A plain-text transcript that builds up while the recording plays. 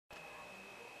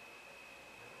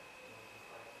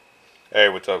Hey,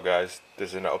 what's up, guys? This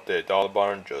is an updated dollar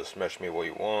barn. Just message me what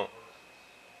you want.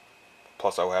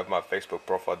 Plus, I will have my Facebook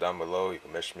profile down below. You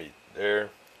can message me there.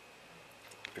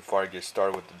 Before I get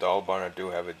started with the dollar barn, I do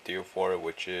have a deal for it,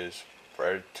 which is for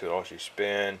every $2 you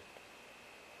spend,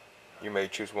 you may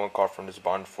choose one card from this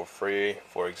barn for free.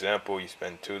 For example, you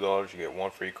spend $2, you get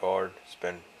one free card.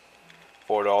 Spend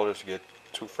 $4, you get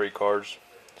two free cards.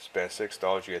 Spend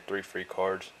 $6, you get three free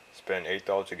cards. Spend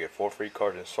 $8, you get four free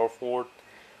cards, and so forth.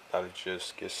 Now let's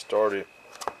just get started.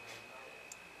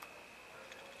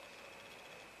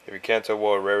 If you can't tell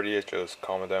what rarity is, just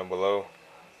comment down below.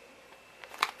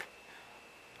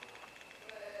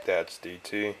 That's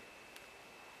DT.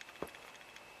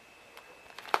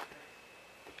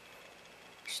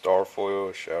 Star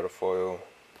foil, shadow foil,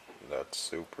 that's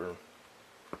super.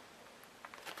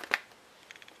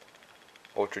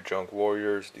 Ultra Junk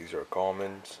Warriors, these are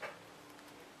commons.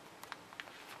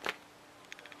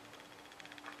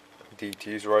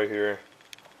 DTs right here.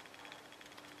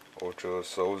 Ultra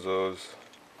Sozas.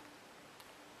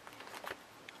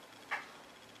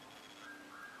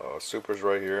 Supers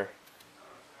right here.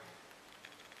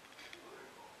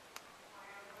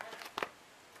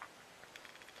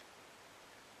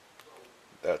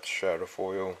 That's shadow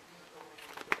foil.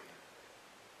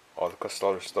 All the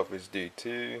custodial stuff is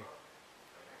DT.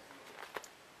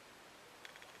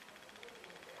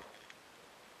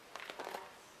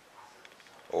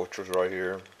 Ultras right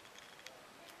here.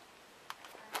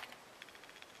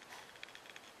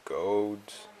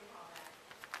 Golds.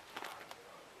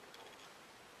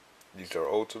 These are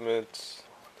ultimates.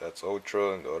 That's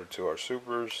ultra, and the other two are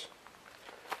supers.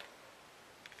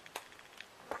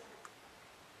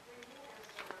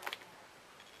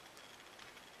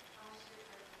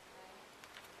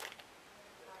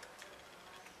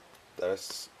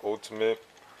 That's ultimate.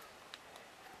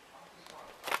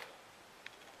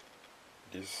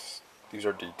 These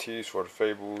are DTs for the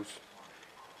fables.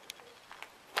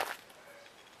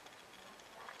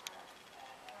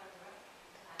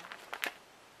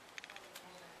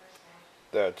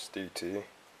 That's DT.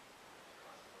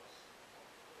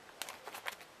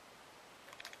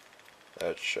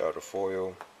 That's shadow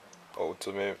foil.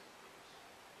 Ultimate.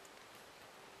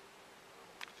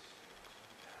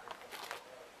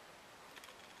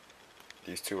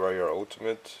 These two right here are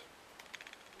ultimate.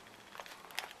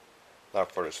 Now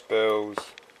for the spells.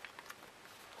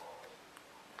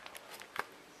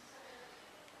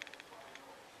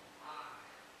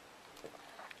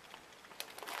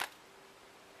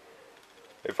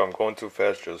 If I'm going too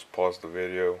fast, just pause the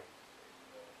video.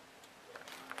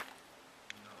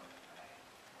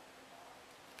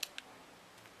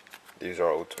 These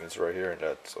are ultimates right here, and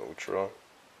that's ultra.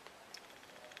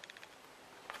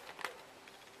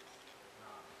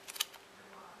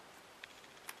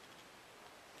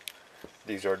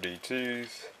 These are DTs.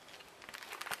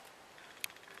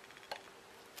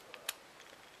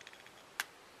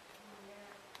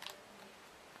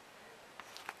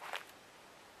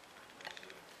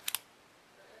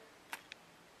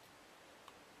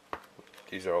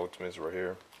 These are ultimates right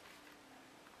here.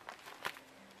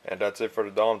 And that's it for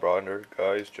the Dawn Brother,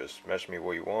 guys. Just message me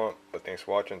what you want. But thanks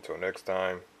for watching. Until next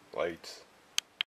time, lights.